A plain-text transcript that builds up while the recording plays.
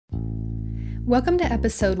Welcome to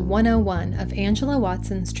episode 101 of Angela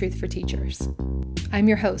Watson's Truth for Teachers. I'm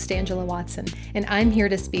your host, Angela Watson, and I'm here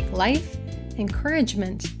to speak life,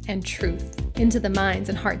 encouragement, and truth into the minds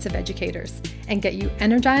and hearts of educators and get you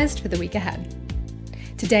energized for the week ahead.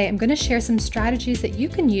 Today, I'm going to share some strategies that you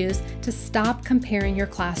can use to stop comparing your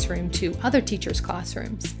classroom to other teachers'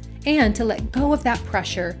 classrooms and to let go of that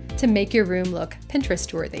pressure to make your room look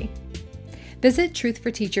Pinterest-worthy. Visit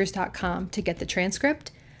truthforteachers.com to get the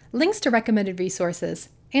transcript, links to recommended resources,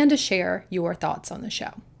 and to share your thoughts on the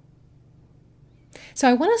show. So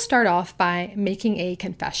I want to start off by making a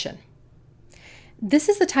confession. This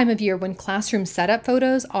is the time of year when classroom setup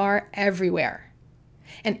photos are everywhere.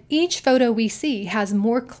 And each photo we see has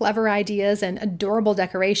more clever ideas and adorable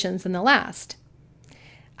decorations than the last.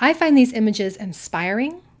 I find these images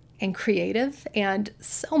inspiring and creative and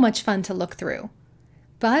so much fun to look through.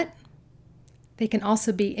 But they can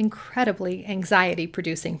also be incredibly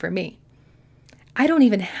anxiety-producing for me. I don't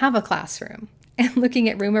even have a classroom, and looking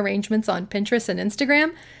at room arrangements on Pinterest and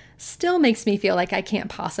Instagram still makes me feel like I can't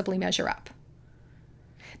possibly measure up.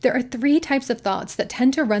 There are 3 types of thoughts that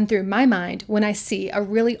tend to run through my mind when I see a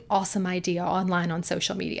really awesome idea online on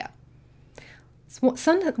social media.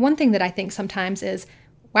 One thing that I think sometimes is,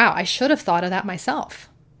 wow, I should have thought of that myself.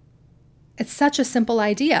 It's such a simple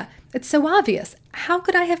idea. It's so obvious. How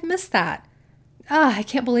could I have missed that? I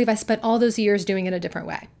can't believe I spent all those years doing it a different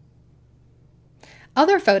way.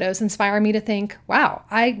 Other photos inspire me to think, wow,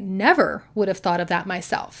 I never would have thought of that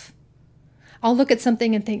myself. I'll look at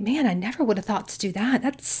something and think, man, I never would have thought to do that.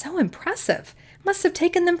 That's so impressive. It must have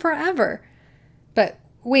taken them forever. But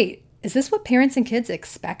wait, is this what parents and kids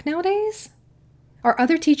expect nowadays? Are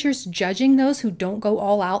other teachers judging those who don't go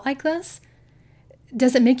all out like this?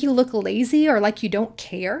 Does it make you look lazy or like you don't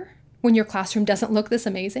care when your classroom doesn't look this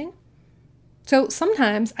amazing? So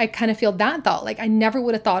sometimes I kind of feel that thought, like I never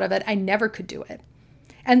would have thought of it. I never could do it.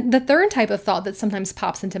 And the third type of thought that sometimes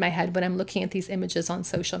pops into my head when I'm looking at these images on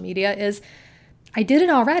social media is, I did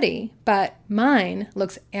it already, but mine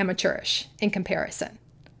looks amateurish in comparison.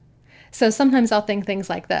 So sometimes I'll think things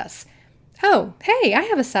like this. Oh, hey, I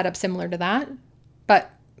have a setup similar to that,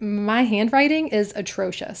 but my handwriting is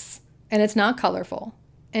atrocious and it's not colorful.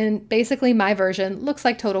 And basically my version looks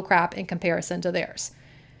like total crap in comparison to theirs.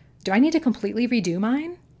 Do I need to completely redo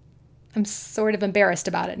mine? I'm sort of embarrassed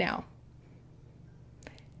about it now.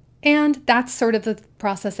 And that's sort of the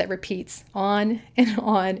process that repeats on and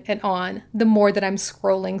on and on, the more that I'm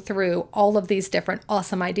scrolling through all of these different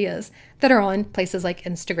awesome ideas that are on places like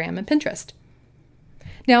Instagram and Pinterest.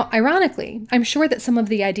 Now, ironically, I'm sure that some of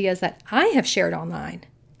the ideas that I have shared online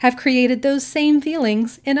have created those same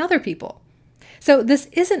feelings in other people. So this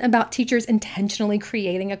isn't about teachers intentionally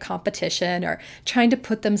creating a competition or trying to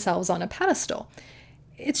put themselves on a pedestal.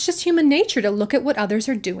 It's just human nature to look at what others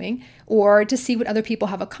are doing or to see what other people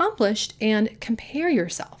have accomplished and compare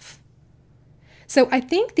yourself. So I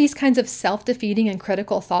think these kinds of self-defeating and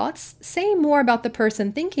critical thoughts say more about the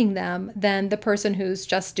person thinking them than the person who's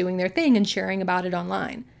just doing their thing and sharing about it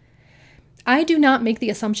online. I do not make the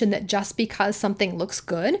assumption that just because something looks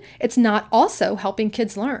good, it's not also helping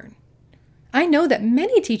kids learn. I know that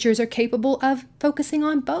many teachers are capable of focusing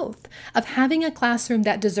on both, of having a classroom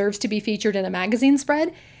that deserves to be featured in a magazine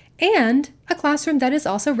spread and a classroom that is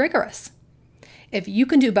also rigorous. If you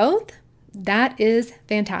can do both, that is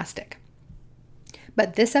fantastic.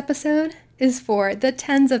 But this episode is for the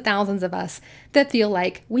tens of thousands of us that feel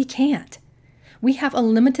like we can't. We have a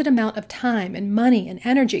limited amount of time and money and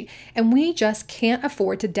energy, and we just can't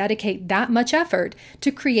afford to dedicate that much effort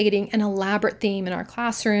to creating an elaborate theme in our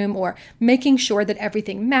classroom or making sure that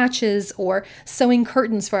everything matches or sewing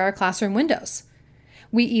curtains for our classroom windows.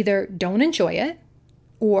 We either don't enjoy it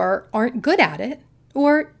or aren't good at it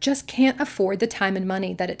or just can't afford the time and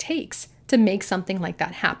money that it takes to make something like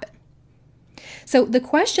that happen. So the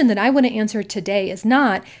question that I want to answer today is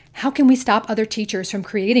not, how can we stop other teachers from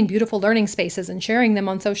creating beautiful learning spaces and sharing them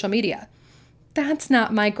on social media? That's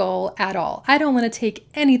not my goal at all. I don't want to take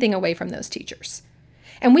anything away from those teachers.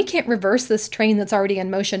 And we can't reverse this train that's already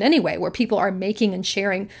in motion anyway, where people are making and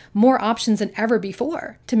sharing more options than ever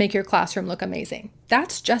before to make your classroom look amazing.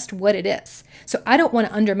 That's just what it is. So I don't want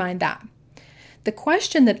to undermine that. The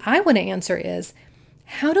question that I want to answer is,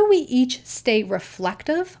 how do we each stay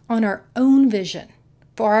reflective on our own vision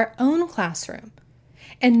for our own classroom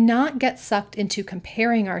and not get sucked into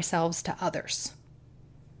comparing ourselves to others?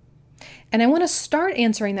 And I want to start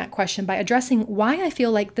answering that question by addressing why I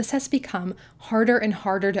feel like this has become harder and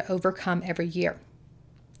harder to overcome every year.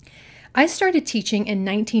 I started teaching in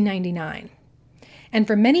 1999, and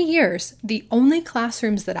for many years, the only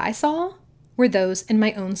classrooms that I saw were those in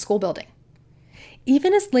my own school building.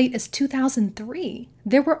 Even as late as 2003,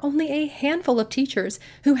 there were only a handful of teachers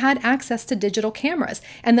who had access to digital cameras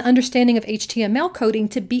and the understanding of HTML coding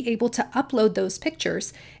to be able to upload those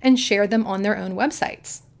pictures and share them on their own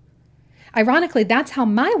websites. Ironically, that's how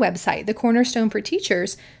my website, The Cornerstone for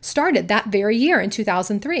Teachers, started that very year in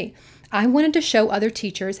 2003. I wanted to show other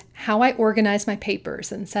teachers how I organize my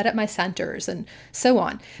papers and set up my centers and so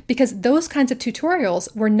on, because those kinds of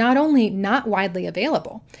tutorials were not only not widely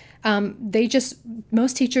available,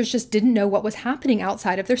 most teachers just didn't know what was happening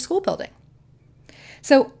outside of their school building.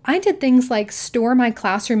 So I did things like store my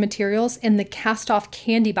classroom materials in the cast-off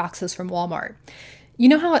candy boxes from Walmart. You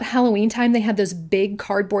know how at Halloween time they have those big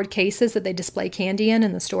cardboard cases that they display candy in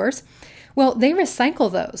the stores? Well, they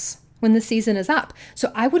recycle those when the season is up.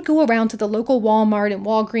 So I would go around to the local Walmart and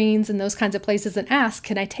Walgreens and those kinds of places and ask,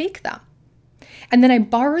 can I take them? And then I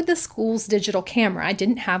borrowed the school's digital camera. I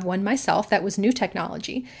didn't have one myself. That was new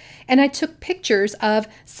technology. And I took pictures of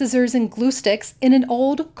scissors and glue sticks in an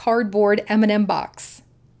old cardboard M&M box.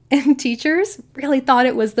 And teachers really thought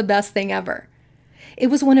it was the best thing ever. It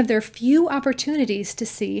was one of their few opportunities to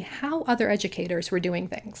see how other educators were doing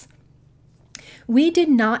things. We did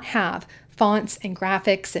not have fonts and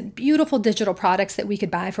graphics and beautiful digital products that we could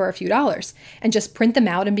buy for a few dollars and just print them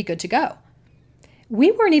out and be good to go. We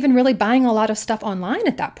weren't even really buying a lot of stuff online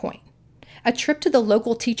at that point. A trip to the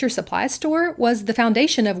local teacher supply store was the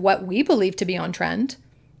foundation of what we believed to be on trend.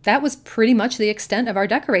 That was pretty much the extent of our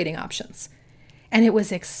decorating options. And it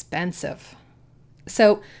was expensive.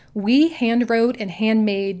 So we hand-wrote and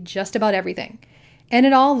handmade just about everything. And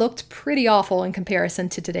it all looked pretty awful in comparison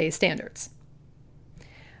to today's standards.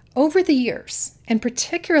 Over the years, and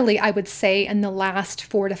particularly I would say in the last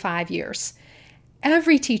 4 to 5 years,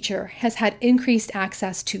 every teacher has had increased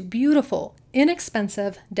access to beautiful,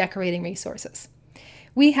 inexpensive decorating resources.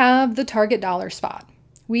 We have the Target dollar spot.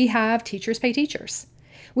 We have Teachers Pay Teachers.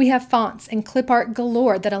 We have fonts and clip art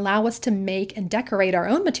galore that allow us to make and decorate our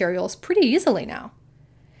own materials pretty easily now.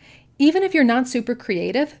 Even if you're not super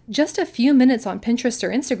creative, just a few minutes on Pinterest or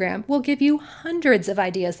Instagram will give you hundreds of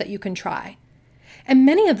ideas that you can try. And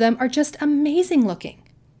many of them are just amazing looking.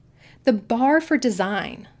 The bar for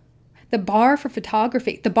design, the bar for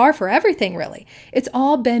photography, the bar for everything really, it's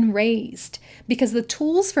all been raised because the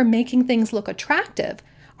tools for making things look attractive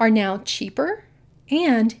are now cheaper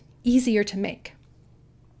and easier to make.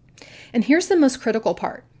 And here's the most critical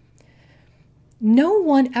part. No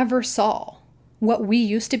one ever saw what we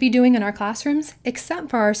used to be doing in our classrooms except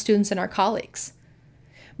for our students and our colleagues.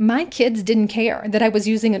 My kids didn't care that I was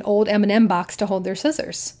using an old M&M box to hold their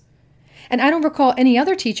scissors. And I don't recall any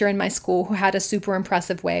other teacher in my school who had a super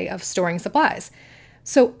impressive way of storing supplies.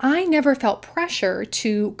 So I never felt pressure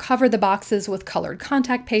to cover the boxes with colored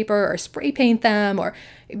contact paper or spray paint them or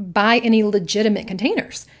buy any legitimate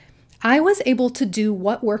containers. I was able to do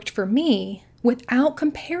what worked for me without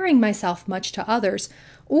comparing myself much to others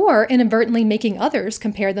or inadvertently making others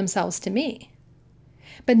compare themselves to me.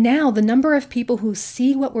 But now the number of people who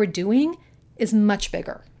see what we're doing is much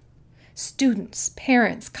bigger. Students,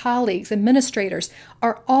 parents, colleagues, administrators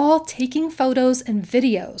are all taking photos and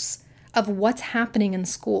videos of what's happening in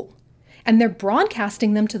school, and they're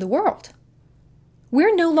broadcasting them to the world.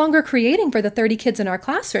 We're no longer creating for the 30 kids in our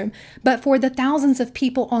classroom, but for the thousands of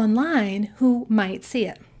people online who might see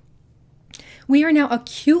it. We are now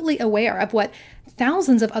acutely aware of what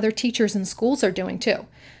thousands of other teachers and schools are doing too,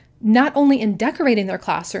 not only in decorating their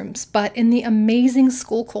classrooms, but in the amazing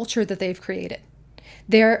school culture that they've created.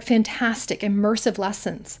 Their fantastic, immersive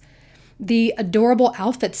lessons, the adorable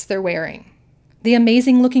outfits they're wearing, the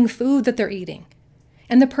amazing looking food that they're eating,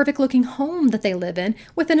 and the perfect looking home that they live in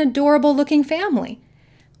with an adorable looking family.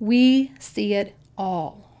 We see it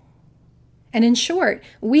all. And in short,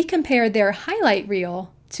 we compare their highlight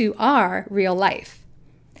reel to our real life.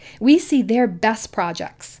 We see their best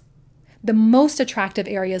projects, the most attractive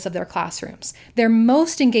areas of their classrooms, their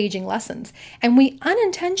most engaging lessons, and we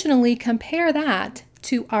unintentionally compare that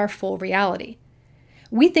to our full reality.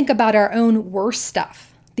 We think about our own worst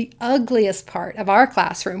stuff, the ugliest part of our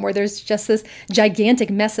classroom where there's just this gigantic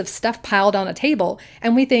mess of stuff piled on a table,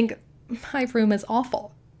 and we think, my room is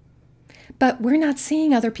awful. But we're not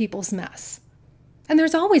seeing other people's mess. And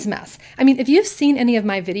there's always mess. I mean, if you've seen any of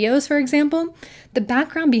my videos, for example, the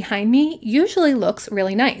background behind me usually looks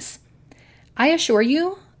really nice. I assure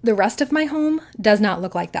you, the rest of my home does not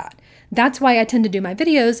look like that. That's why I tend to do my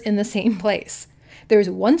videos in the same place. There's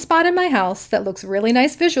one spot in my house that looks really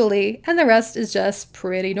nice visually, and the rest is just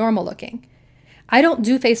pretty normal looking. I don't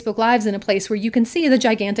do Facebook Lives in a place where you can see the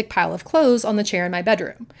gigantic pile of clothes on the chair in my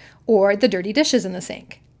bedroom, or the dirty dishes in the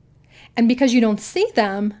sink. And because you don't see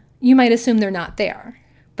them, you might assume they're not there,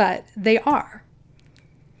 but they are.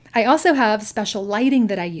 I also have special lighting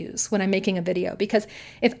that I use when I'm making a video, because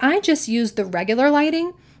if I just use the regular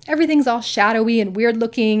lighting, everything's all shadowy and weird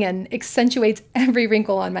looking and accentuates every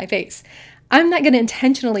wrinkle on my face. I'm not going to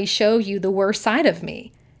intentionally show you the worst side of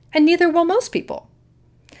me, and neither will most people.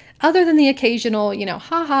 Other than the occasional,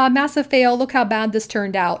 haha, massive fail, look how bad this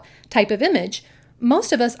turned out type of image,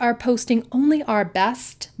 most of us are posting only our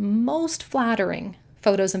best, most flattering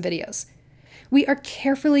photos and videos. We are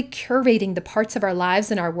carefully curating the parts of our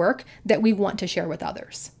lives and our work that we want to share with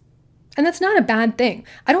others. And that's not a bad thing.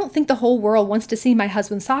 I don't think the whole world wants to see my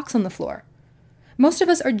husband's socks on the floor. Most of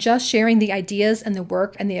us are just sharing the ideas and the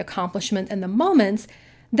work and the accomplishment and the moments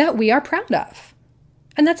that we are proud of.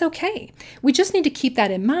 And that's okay. We just need to keep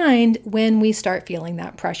that in mind when we start feeling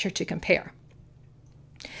that pressure to compare.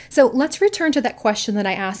 So let's return to that question that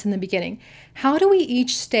I asked in the beginning. How do we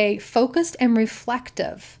each stay focused and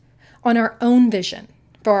reflective on our own vision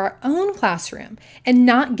for our own classroom and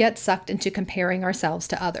not get sucked into comparing ourselves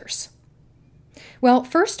to others? Well,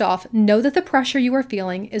 first off, know that the pressure you are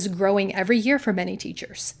feeling is growing every year for many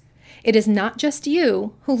teachers. It is not just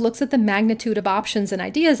you who looks at the magnitude of options and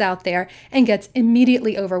ideas out there and gets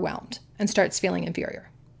immediately overwhelmed and starts feeling inferior.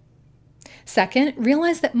 Second,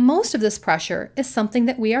 realize that most of this pressure is something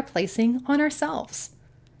that we are placing on ourselves.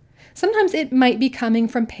 Sometimes it might be coming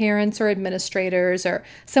from parents or administrators or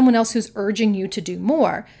someone else who's urging you to do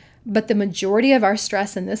more, but the majority of our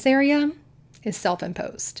stress in this area is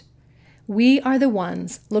self-imposed. We are the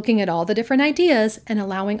ones looking at all the different ideas and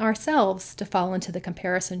allowing ourselves to fall into the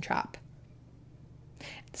comparison trap.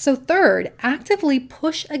 So third, actively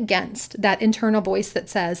push against that internal voice that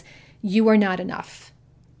says, you are not enough.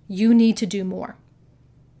 You need to do more.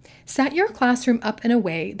 Set your classroom up in a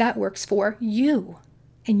way that works for you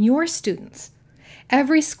and your students.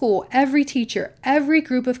 Every school, every teacher, every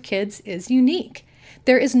group of kids is unique.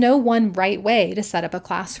 There is no one right way to set up a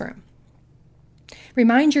classroom.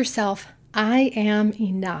 Remind yourself, I am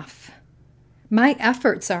enough. My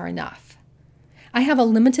efforts are enough. I have a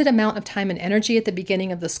limited amount of time and energy at the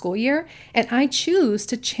beginning of the school year, and I choose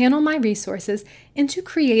to channel my resources into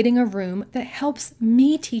creating a room that helps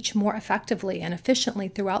me teach more effectively and efficiently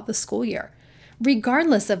throughout the school year,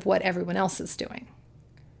 regardless of what everyone else is doing.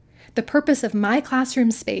 The purpose of my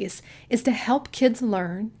classroom space is to help kids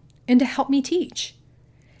learn and to help me teach.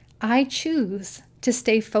 I choose to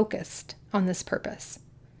stay focused on this purpose.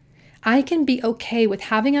 I can be okay with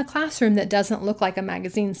having a classroom that doesn't look like a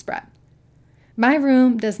magazine spread. My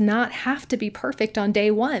room does not have to be perfect on day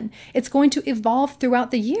one. It's going to evolve throughout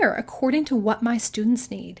the year according to what my students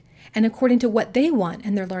need and according to what they want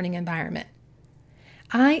in their learning environment.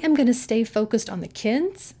 I am going to stay focused on the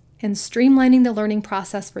kids and streamlining the learning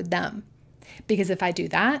process for them, because if I do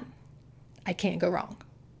that, I can't go wrong.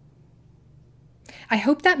 I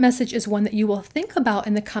hope that message is one that you will think about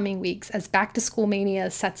in the coming weeks as back to school mania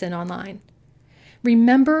sets in online.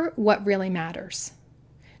 Remember what really matters.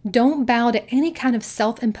 Don't bow to any kind of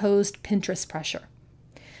self-imposed Pinterest pressure.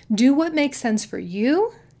 Do what makes sense for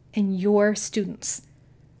you and your students.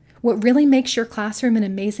 What really makes your classroom an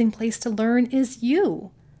amazing place to learn is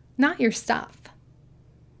you, not your stuff.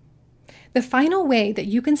 The final way that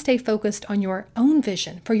you can stay focused on your own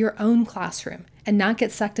vision for your own classroom and not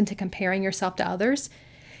get sucked into comparing yourself to others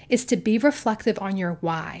is to be reflective on your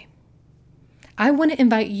why. I want to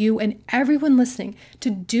invite you and everyone listening to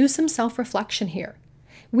do some self-reflection here.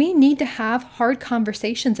 We need to have hard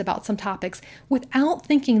conversations about some topics without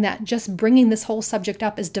thinking that just bringing this whole subject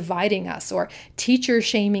up is dividing us or teacher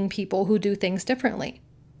shaming people who do things differently.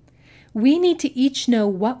 We need to each know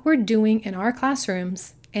what we're doing in our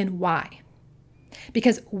classrooms and why.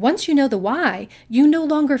 Because once you know the why, you no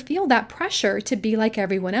longer feel that pressure to be like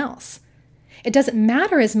everyone else. It doesn't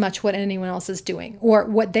matter as much what anyone else is doing or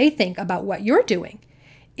what they think about what you're doing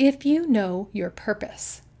if you know your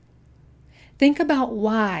purpose. Think about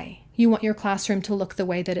why you want your classroom to look the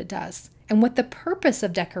way that it does and what the purpose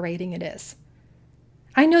of decorating it is.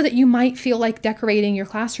 I know that you might feel like decorating your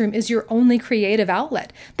classroom is your only creative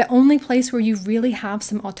outlet, the only place where you really have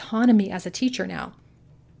some autonomy as a teacher now.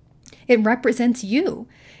 It represents you,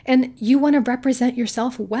 and you want to represent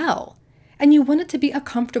yourself well, and you want it to be a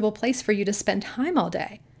comfortable place for you to spend time all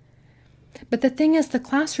day. But the thing is, the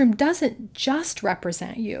classroom doesn't just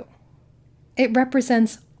represent you. It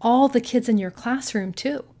represents all the kids in your classroom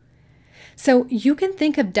too. So you can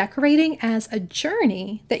think of decorating as a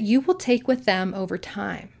journey that you will take with them over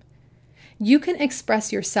time. You can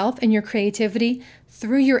express yourself and your creativity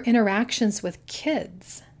through your interactions with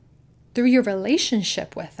kids, through your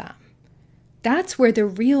relationship with them. That's where the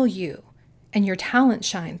real you and your talent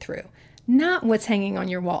shine through, not what's hanging on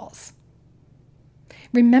your walls.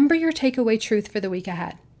 Remember your takeaway truth for the week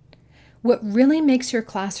ahead. What really makes your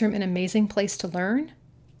classroom an amazing place to learn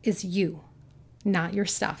is you, not your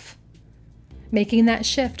stuff. Making that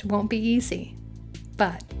shift won't be easy,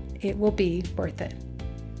 but it will be worth it.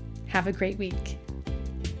 Have a great week.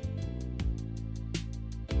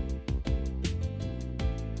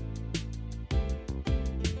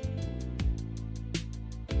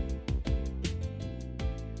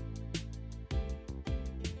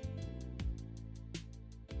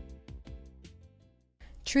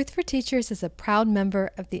 Truth for Teachers is a proud member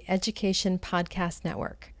of the Education Podcast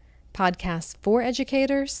Network. Podcasts for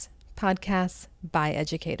educators, podcasts by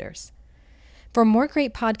educators. For more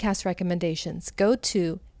great podcast recommendations, go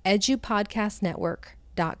to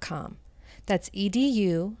edupodcastnetwork.com. That's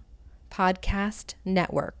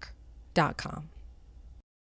edupodcastnetwork.com.